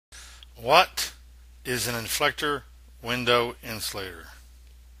What is an Inflector window insulator?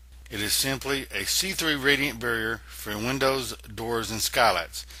 It is simply a see-through radiant barrier for windows, doors, and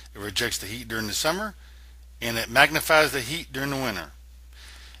skylights. It rejects the heat during the summer and it magnifies the heat during the winter.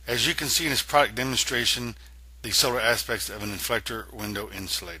 As you can see in this product demonstration, the solar aspects of an Inflector window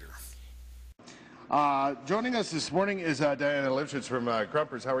insulator. Joining us this morning is Diana Lipschitz from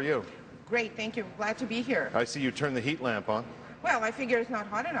Kruppers. How are you? Great, thank you. Glad to be here. I see you turned the heat lamp on. Well, I figure it's not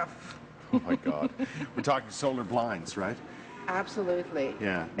hot enough. Oh my God. We're talking solar blinds, right? Absolutely.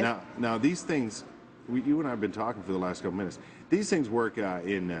 Yeah. Now these things, you and I have been talking for the last couple minutes. These things work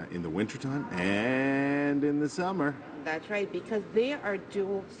in the wintertime and in the summer. That's right, because they are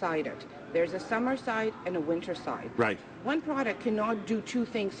dual-sided. There's a summer side and a winter side. Right. One product cannot do two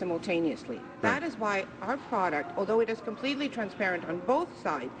things simultaneously. That is why our product, although it is completely transparent on both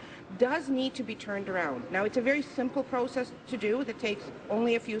sides, does need to be turned around. Now, it's a very simple process to do that takes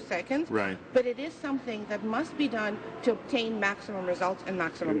only a few seconds. Right. But it is something that must be done to obtain maximum results and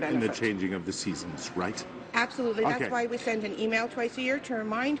maximum benefit. In the changing of the seasons, right? Absolutely. That's Okay. why we send an email twice a year to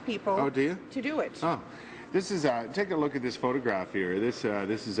remind people to do it. Oh. This is take a look at this photograph here. This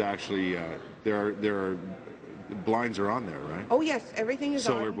is actually there are blinds are on there, right? Oh yes, everything is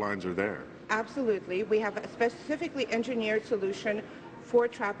Solar on. blinds are there. Absolutely. We have a specifically engineered solution for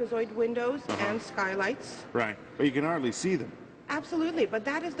trapezoid windows and skylights. Right. But you can hardly see them. Absolutely, but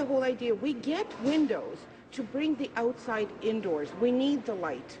that is the whole idea. We get windows to bring the outside indoors. We need the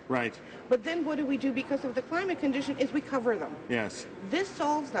light. Right. But then what do we do because of the climate condition is we cover them. Yes. This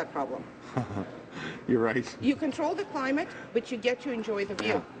solves that problem. You're right. You control the climate, but you get to enjoy the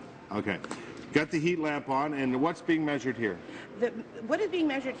view. Yeah. Okay. Got the heat lamp on, and what's being measured here? What is being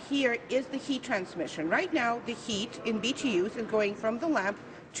measured here is the heat transmission. Right now, the heat in BTUs is going from the lamp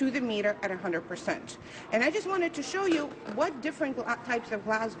to the meter at 100%. And I just wanted to show you what different types of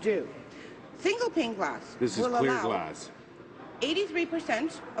glass do. Single pane glass This is will clear allow glass.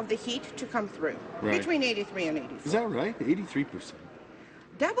 83% of the heat to come through, Right. between 83 and 84. Is that right? 83%.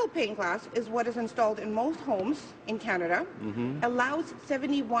 Double pane glass is what is installed in most homes in Canada, allows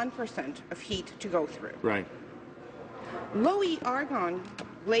 71% of heat to go through. Right. Low E argon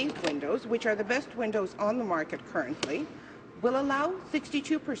glazed windows, which are the best windows on the market currently, will allow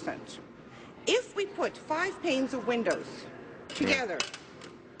 62%. If we put 5 panes of windows together,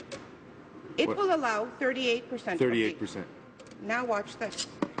 it will allow 38% 38%. Now watch this.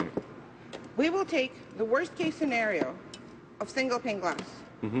 We will take the worst case scenario of single pane glass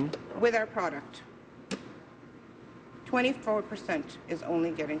with our product. 24% is only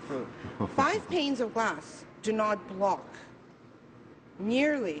getting through. 5 panes of glass do not block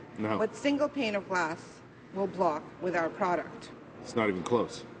nearly what single pane of glass will block with our product. It's not even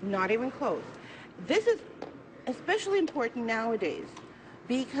close. Not even close. This is especially important nowadays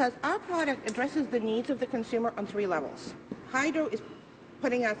because our product addresses the needs of the consumer on 3 levels. Hydro is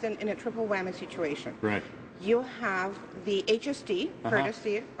putting us in a triple whammy situation. Right. You have the HST,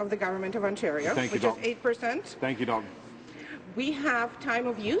 courtesy of the Government of Ontario, Thank you, which is 8%. Thank you, Dalton. We have time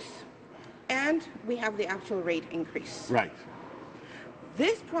of use, and we have the actual rate increase. Right.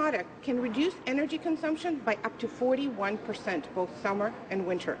 This product can reduce energy consumption by up to 41%, both summer and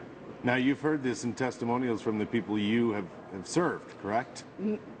winter. Now, you've heard this in testimonials from the people you have served, correct?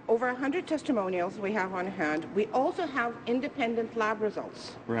 Over 100 testimonials we have on hand. We also have independent lab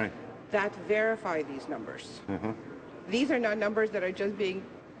results Right. that verify these numbers. These are not numbers that are just being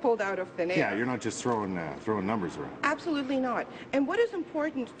pulled out of thin air. Yeah, you're not just throwing numbers around. Absolutely not. And what is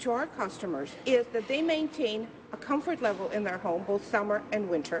important to our customers is that they maintain a comfort level in their home, both summer and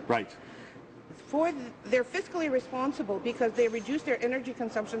winter. Right. They're fiscally responsible because they reduce their energy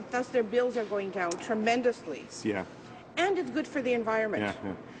consumption, thus their bills are going down tremendously. Yeah. And it's good for the environment.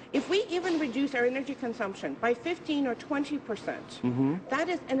 Yeah. If we even reduce our energy consumption by 15 or 20%, that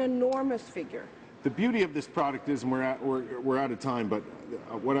is an enormous figure. The beauty of this product is, and we're out of time, but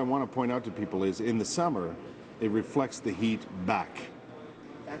what I want to point out to people is in the summer, it reflects the heat back.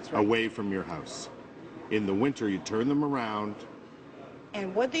 That's right. Away from your house. In the winter, you turn them around.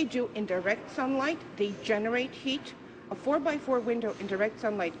 And what they do in direct sunlight, they generate heat. A 4x4 window in direct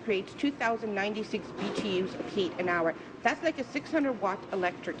sunlight creates 2,096 BTUs of heat an hour. That's like a 600-watt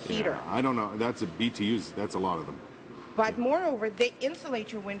electric heater. Yeah, I don't know. That's a BTUs. That's a lot of them. But moreover, they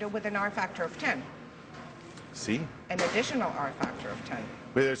insulate your window with an R factor of 10. See? An additional R factor of 10.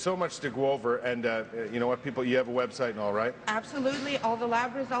 But there's so much to go over, and you know what, people, you have a website and all, right? Absolutely. All the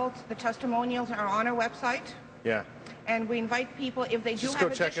lab results, the testimonials are on our website. Yeah. And we invite people, if they do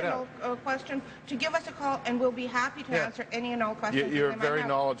have additional questions, to give us a call, and we'll be happy to answer any and all questions. You're very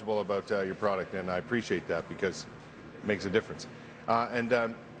knowledgeable about your product, and I appreciate that because it makes a difference.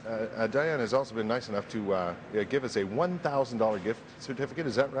 Diane has also been nice enough to give us a $1,000 gift certificate.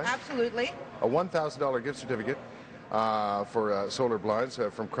 Is that right? Absolutely. A $1,000 gift certificate for solar blinds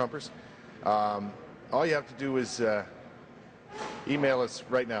from Crumpers. All you have to do is email us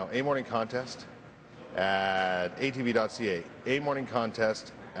right now, amorningcontest@atv.ca.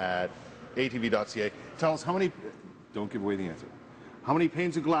 amorningcontest@atv.ca. Tell us how many, don't give away the answer, how many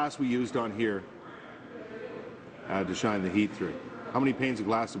panes of glass we used on here to shine the heat through. How many panes of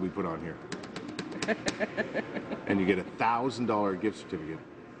glass did we put on here? And you get a $1,000 gift certificate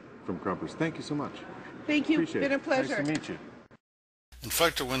from Crumpers. Thank you so much. Thank you. Appreciate Been a it. pleasure. Nice to meet you.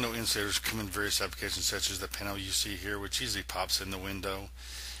 Inflector window insulators come in various applications such as the panel you see here, which easily pops in the window,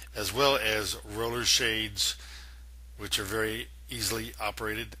 as well as roller shades, which are very easily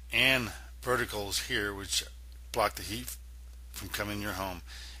operated, and verticals here, which block the heat from coming in your home.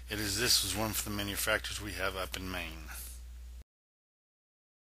 This was one of the manufacturers we have up in Maine.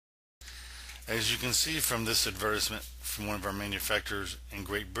 As you can see from this advertisement from one of our manufacturers in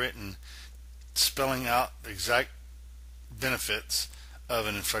Great Britain, spelling out the exact benefits of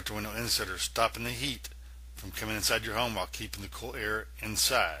an Inflector window insulator, stopping the heat from coming inside your home while keeping the cool air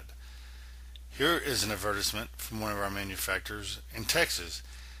inside. Here is an advertisement from one of our manufacturers in Texas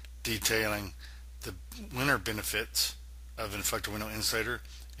detailing the winter benefits of an Inflector window insulator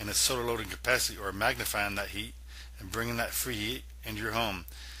and its solar loading capacity, or magnifying that heat and bringing that free heat into your home.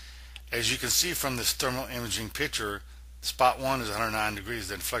 As you can see from this thermal imaging picture, spot 1 is 109 degrees,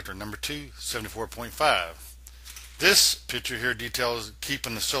 the Inflector. Number 2, 74.5. This picture here details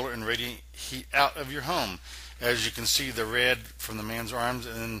keeping the solar and radiant heat out of your home. As you can see, the red from the man's arms,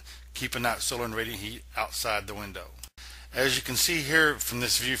 and then keeping that solar and radiant heat outside the window. As you can see here from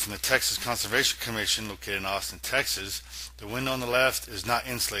this view from the Texas Conservation Commission located in Austin, Texas, the window on the left is not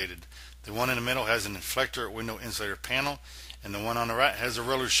insulated. The one in the middle has an Inflector window insulator panel, and the one on the right has a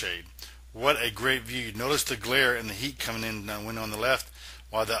roller shade. What a great view. Notice the glare and the heat coming in the window on the left,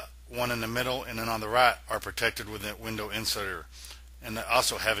 while the one in the middle and then on the right are protected with a window insulator, and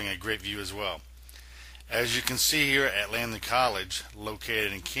also having a great view as well. As you can see here at Landon College,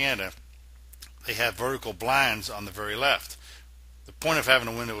 located in Canada, they have vertical blinds on the very left. The point of having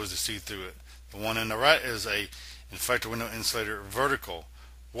a window is to see through it. The one on the right is a Inflector window insulator vertical.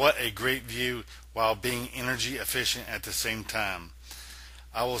 What a great view while being energy efficient at the same time.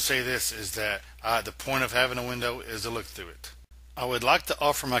 I will say this is that the point of having a window is to look through it. I would like to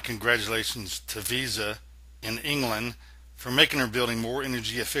offer my congratulations to Visa in England for making their building more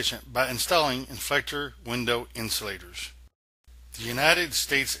energy efficient by installing Inflector window insulators. The United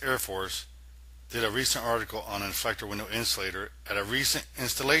States Air Force did a recent article on an Inflector window insulator at a recent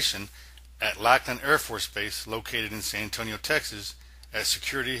installation at Lackland Air Force Base located in San Antonio, Texas at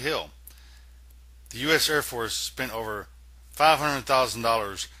Security Hill. The U.S. Air Force spent over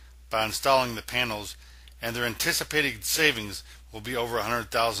 $500,000 by installing the panels, and their anticipated savings will be over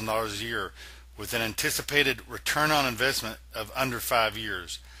 $100,000 a year, with an anticipated return on investment of under 5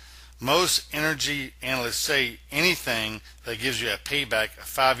 years. Most energy analysts say anything that gives you a payback of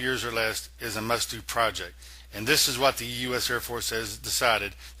 5 years or less is a must-do project, and this is what the U.S. Air Force has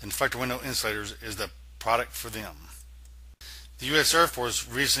decided. The Inflector window insulators is the product for them. The U.S. Air Force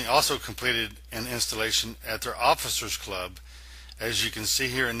recently also completed an installation at their Officers Club. As you can see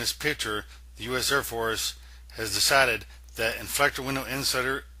here in this picture, the U.S. Air Force has decided that Inflector window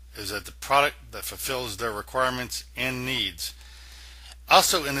insulator is the product that fulfills their requirements and needs.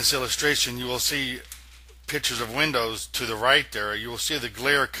 Also in this illustration, you will see pictures of windows to the right there. You will see the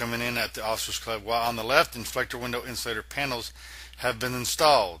glare coming in at the Officers Club, while on the left, Inflector window insulator panels have been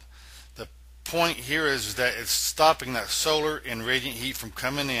installed. The point here is that it's stopping that solar and radiant heat from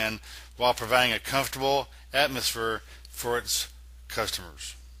coming in while providing a comfortable atmosphere for its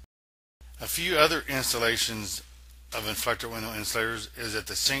customers. A few other installations of Inflector window insulators is at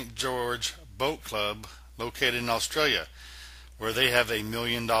the St. George Boat Club located in Australia, where they have $1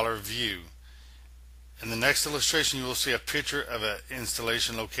 million view. In the next illustration, you will see a picture of an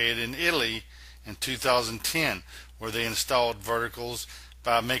installation located in Italy in 2010, where they installed verticals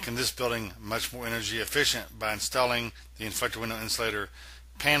by making this building much more energy efficient by installing the Inflector window insulator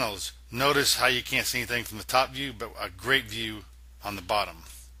panels. Notice how you can't see anything from the top view, but a great view on the bottom.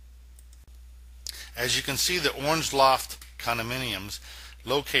 As you can see, the Orange Loft condominiums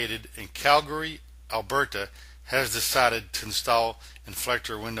located in Calgary, Alberta, has decided to install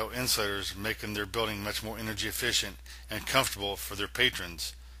Inflector window insulators, making their building much more energy efficient and comfortable for their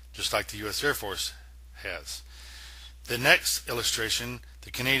patrons, just like the U.S. Air Force has. The next illustration,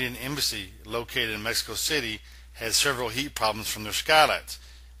 the Canadian Embassy located in Mexico City, had several heat problems from their skylights,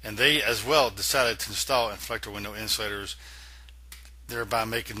 and they as well decided to install Inflector window insulators. thereby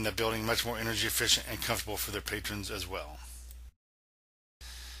making the building much more energy efficient and comfortable for their patrons as well.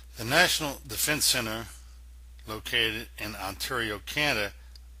 The National Defense Center, located in Ontario, Canada,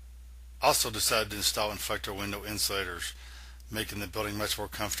 also decided to install Inflector window insulators, making the building much more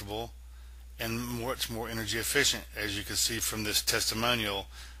comfortable and much more energy efficient, as you can see from this testimonial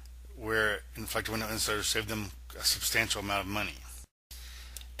where Inflector window insulators saved them a substantial amount of money.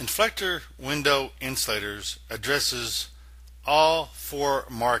 Inflector window insulators addresses all four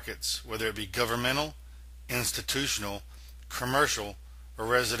markets, whether it be governmental, institutional, commercial, or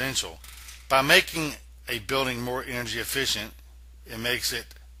residential. By making a building more energy efficient, it makes it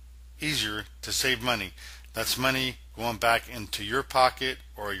easier to save money. That's money going back into your pocket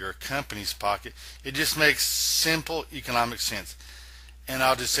or your company's pocket. It just makes simple economic sense. And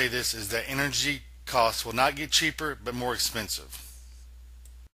I'll just say this, is that energy costs will not get cheaper but more expensive.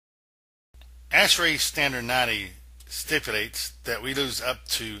 ASHRAE Standard 90 stipulates that we lose up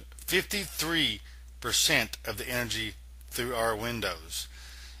to 53% of the energy through our windows.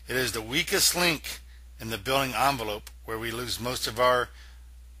 It is the weakest link in the building envelope where we lose most of our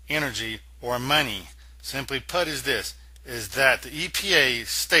energy or money. Simply put is this, is that the EPA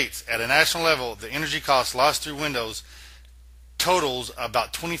states at a national level the energy costs lost through windows totals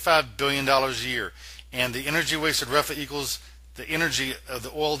about $25 billion a year, and the energy wasted roughly equals the energy of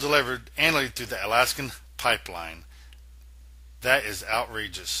the oil delivered annually through the Alaskan pipeline. That is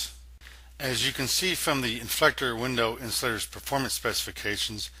outrageous. As you can see from the Inflector window insulator's performance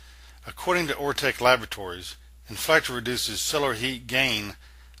specifications, according to Ortec Laboratories, Inflector reduces solar heat gain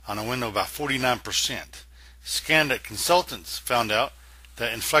on a window by 49%. Scandic Consultants found out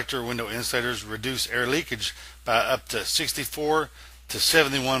that Inflector window insulators reduce air leakage by up to 64 to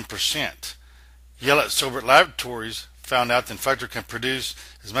 71%. Yellett Sobert Laboratories found out that Inflector can produce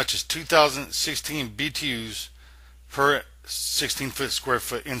as much as 2,016 BTUs per 16 square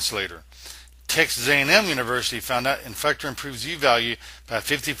foot insulator. Texas A&M University found out Inflector improves U value by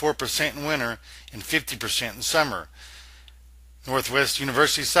 54% in winter and 50% in summer. Northwest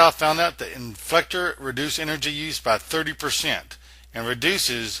University South found out that Inflector reduces energy use by 30% and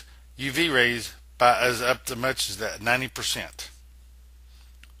reduces UV rays by as up to much as that 90%.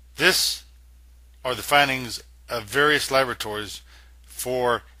 This are the findings of various laboratories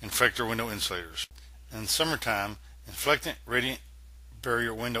for Inflector window insulators. In summertime, Inflectant radiant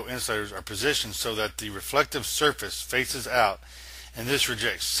barrier window insulators are positioned so that the reflective surface faces out, and this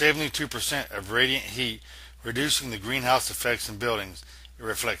rejects 72% of radiant heat, reducing the greenhouse effects in buildings. It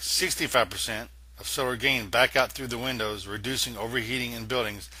reflects 65% of solar gain back out through the windows, reducing overheating in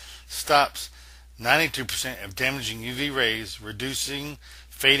buildings, stops 92% of damaging UV rays, reducing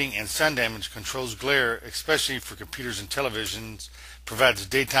fading and sun damage, controls glare, especially for computers and televisions, provides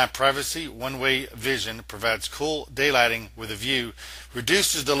daytime privacy, one-way vision, provides cool daylighting with a view,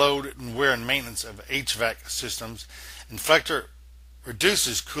 reduces the load and wear and maintenance of HVAC systems. Inflector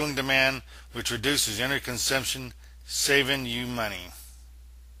reduces cooling demand, which reduces energy consumption, saving you money.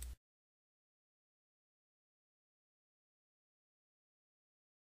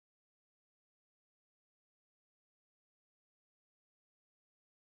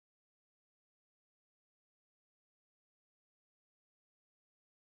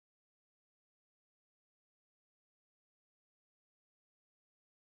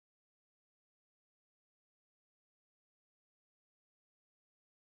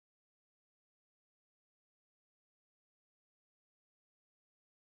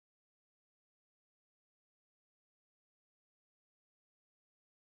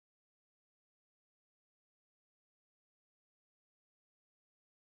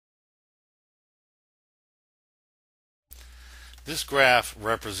 This graph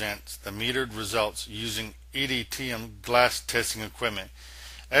represents the metered results using EDTM glass testing equipment.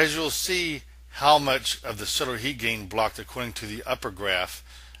 As you'll see how much of the solar heat gain blocked according to the upper graph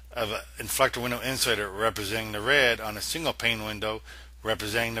of an Inflector window insulator representing the red on a single pane window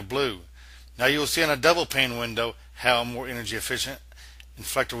representing the blue. Now you will see on a double pane window how more energy efficient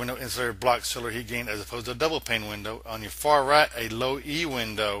Inflector window insulator blocks solar heat gain as opposed to a double pane window. On your far right, a low E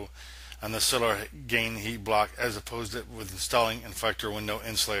window on the solar gain heat block as opposed to with installing Inflector window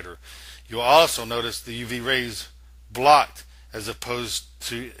insulator. You'll also notice the UV rays blocked as opposed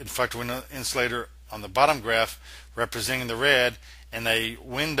to Inflector window insulator on the bottom graph representing the red, and a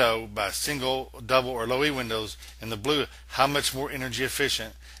window by single, double, or low E windows in the blue, how much more energy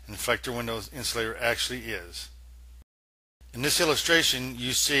efficient Inflector window insulator actually is. In this illustration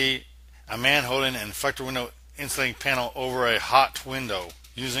you see a man holding an Inflector window insulating panel over a hot window.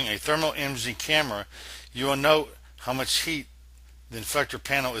 Using a thermal imaging camera, you will note how much heat the Inflector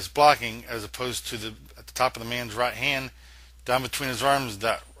panel is blocking as opposed to at the top of the man's right hand. down between his arms,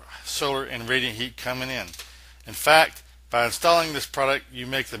 that solar and radiant heat coming in. In fact, by installing this product, you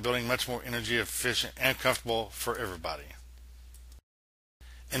make the building much more energy efficient and comfortable for everybody.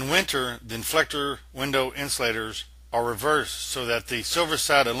 In winter, the Inflector window insulators are reversed so that the silver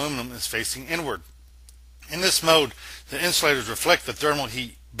side aluminum is facing inward. In this mode, the insulators reflect the thermal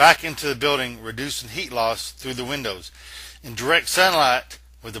heat back into the building, reducing heat loss through the windows. In direct sunlight,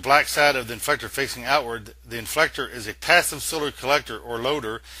 with the black side of the Inflector facing outward, the Inflector is a passive solar collector or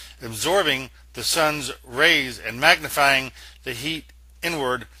loader, absorbing the sun's rays and magnifying the heat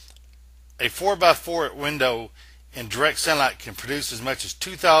inward. A 4x4 window in direct sunlight can produce as much as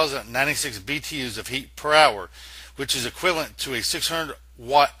 2,096 BTUs of heat per hour, which is equivalent to a 600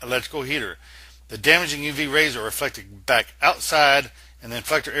 watt electrical heater. The damaging UV rays are reflected back outside, and the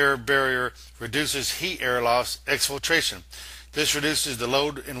Inflector air barrier reduces heat air loss exfiltration. This reduces the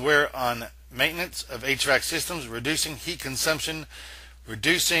load and wear on maintenance of HVAC systems, reducing heat consumption,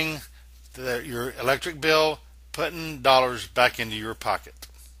 reducing your electric bill, putting dollars back into your pocket.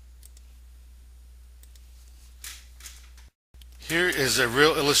 Here is a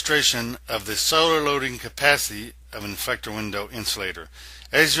real illustration of the solar loading capacity of an Inflector window insulator.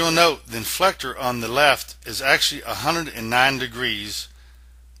 As you'll note, the Inflector on the left is actually 109 degrees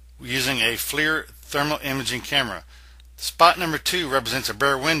using a FLIR thermal imaging camera. Spot number 2 represents a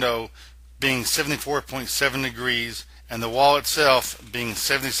bare window being 74.7 degrees and the wall itself being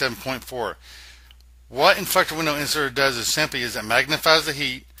 77.4. What Inflector window insulator does is simply it magnifies the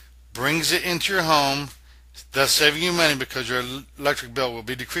heat, brings it into your home, thus saving you money because your electric bill will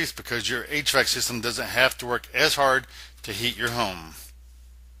be decreased because your HVAC system doesn't have to work as hard to heat your home.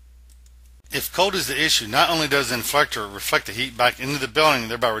 If cold is the issue, not only does the Inflector reflect the heat back into the building,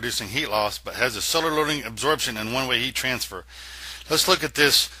 thereby reducing heat loss, but has a solar loading absorption and one-way heat transfer. Let's look at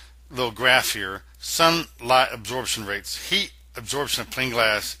this little graph here. Sunlight absorption rates. Heat absorption of plain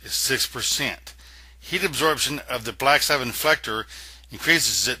glass is 6%. Heat absorption of the black side of Inflector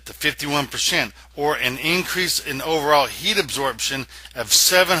increases it to 51%, or an increase in overall heat absorption of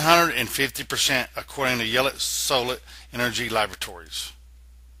 750% according to Yellet Solar Energy Laboratories.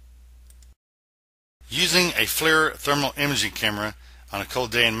 Using a FLIR thermal imaging camera on a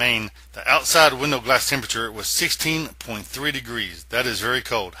cold day in Maine, the outside window glass temperature was 16.3 degrees. That is very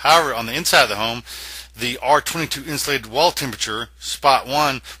cold. However, on the inside of the home, the R22 insulated wall temperature, spot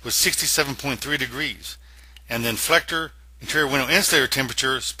 1, was 67.3 degrees. And the Inflector interior window insulator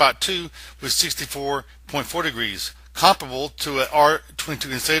temperature, spot 2, was 64.4 degrees, comparable to an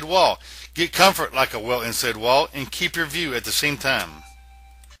R22 insulated wall. Get comfort like a well-insulated wall and keep your view at the same time.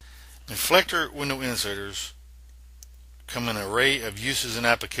 Inflector window insulators come in an array of uses and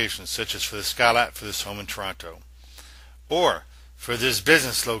applications, such as for the skylight for this home in Toronto, or for this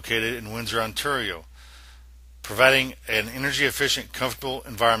business located in Windsor, Ontario, providing an energy efficient, comfortable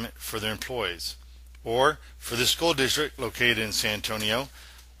environment for their employees, or for the school district located in San Antonio.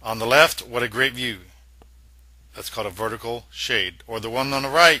 On the left, what a great view. That's called a vertical shade. Or the one on the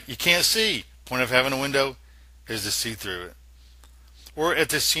right, you can't see. Point of having a window is to see through it. Or at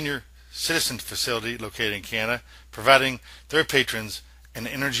this senior citizen facility located in Canada, providing their patrons an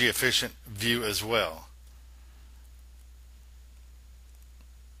energy efficient view as well.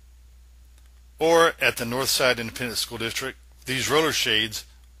 Or at the Northside Independent School District, these roller shades,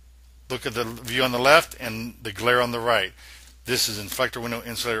 look at the view on the left and the glare on the right. This is Inflector window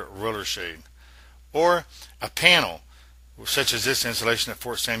insulator roller shade. Or a panel, such as this installation at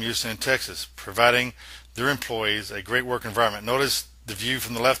Fort Sam Houston in Texas, providing their employees a great work environment. Notice the view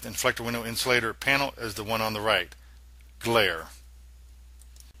from the left Inflector window insulator panel is the one on the right. Glare.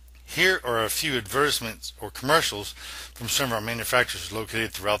 Here are a few advertisements or commercials from some of our manufacturers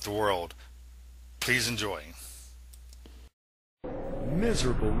located throughout the world. Please enjoy.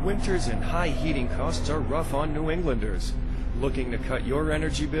 Miserable winters and high heating costs are rough on New Englanders. Looking to cut your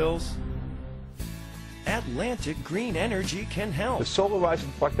energy bills? Atlantic Green Energy can help. The Solarized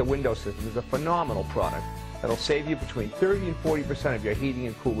Inflector window system is a phenomenal product that'll save you between 30 and 40% of your heating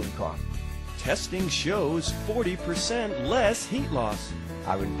and cooling costs. Testing shows 40% less heat loss.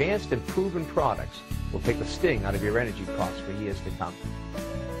 Our advanced and proven products will take the sting out of your energy costs for years to come.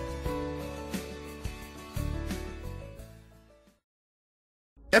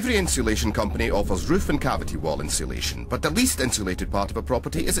 Every insulation company offers roof and cavity wall insulation, but the least insulated part of a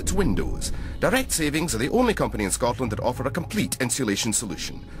property is its windows. Direct Savings are the only company in Scotland that offer a complete insulation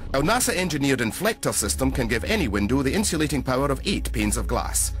solution. Our NASA-engineered Inflector system can give any window the insulating power of 8 panes of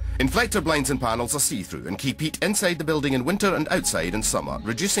glass. Inflector blinds and panels are see-through and keep heat inside the building in winter and outside in summer,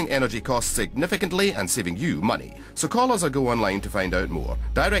 reducing energy costs significantly and saving you money. So call us or go online to find out more.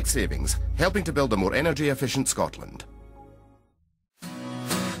 Direct Savings, helping to build a more energy-efficient Scotland.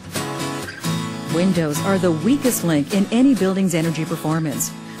 Windows are the weakest link in any building's energy performance.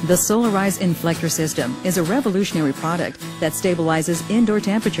 The Solarize Inflector system is a revolutionary product that stabilizes indoor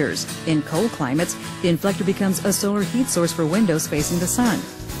temperatures. In cold climates, the Inflector becomes a solar heat source for windows facing the sun.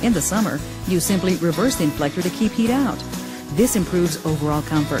 In the summer, you simply reverse the Inflector to keep heat out. This improves overall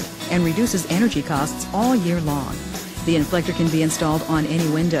comfort and reduces energy costs all year long. The Inflector can be installed on any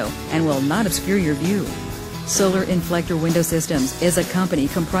window and will not obscure your view. Solar Inflector Window Systems is a company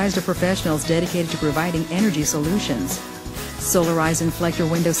comprised of professionals dedicated to providing energy solutions. Solarize Inflector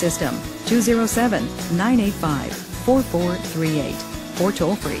Window System, 207-985-4438 or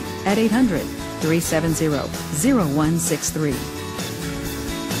toll free at 800-370-0163.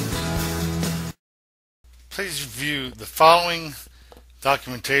 Please view the following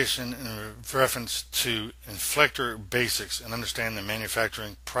documentation in reference to Inflector basics and understand the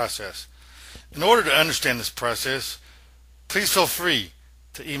manufacturing process. In order to understand this process, please feel free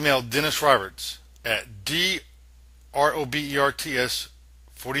to email Dennis Roberts at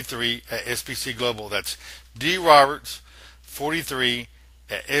DROBERTS43 Global. That's droberts43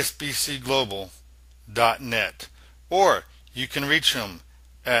 or you can reach him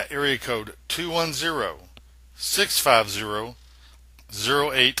at area code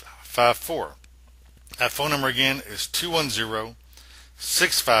 210-650-0854. That phone number again is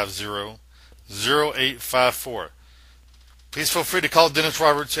 210-650-0854. Please feel free to call Dennis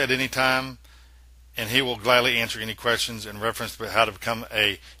Roberts at any time, and he will gladly answer any questions in reference to how to become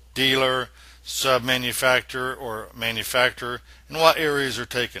a dealer, sub-manufacturer, or manufacturer, and what areas are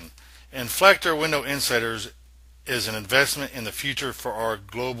taken. Inflector window insulators is an investment in the future for our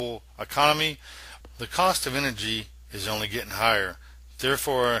global economy. The cost of energy is only getting higher.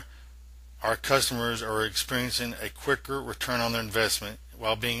 Therefore, our customers are experiencing a quicker return on their investment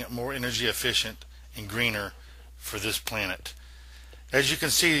while being more energy efficient and greener for this planet. As you can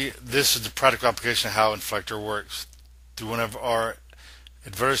see, this is the practical application of how Inflector works through one of our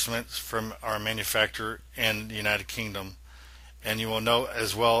advertisements from our manufacturer in the United Kingdom. And you will note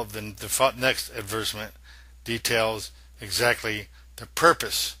as well the next advertisement details exactly the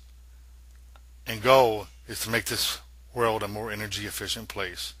purpose and goal is to make this world a more energy efficient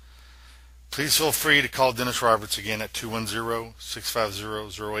place. Please feel free to call Dennis Roberts again at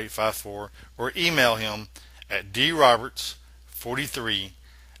 210-650-0854 or email him at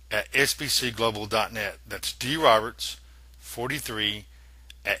droberts43@sbcglobal.net. That's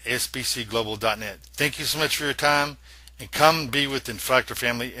droberts43@sbcglobal.net. Thank you so much for your time, and come be with the Inflector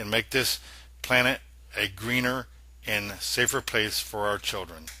family and make this planet a greener and safer place for our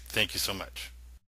children. Thank you so much.